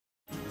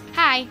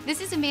Hi,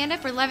 this is Amanda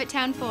for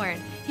Levittown Ford.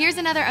 Here's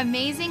another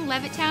amazing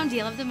Levittown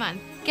deal of the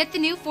month. Get the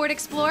new Ford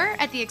Explorer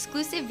at the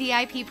exclusive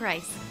VIP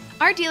price.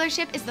 Our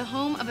dealership is the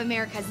home of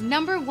America's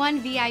 #1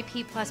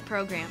 VIP Plus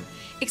program.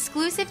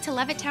 Exclusive to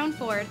Levittown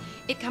Ford,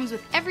 it comes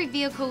with every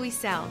vehicle we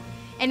sell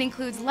and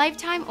includes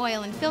lifetime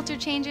oil and filter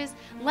changes,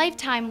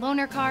 lifetime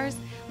loaner cars,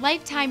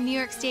 lifetime New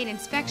York State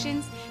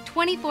inspections,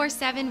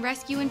 24/7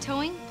 rescue and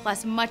towing,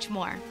 plus much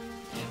more.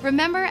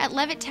 Remember, at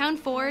Levittown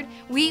Ford,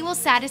 we will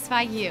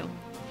satisfy you.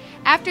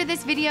 After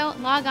this video,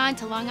 log on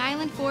to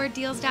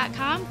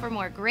LongIslandFordDeals.com for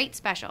more great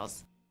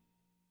specials.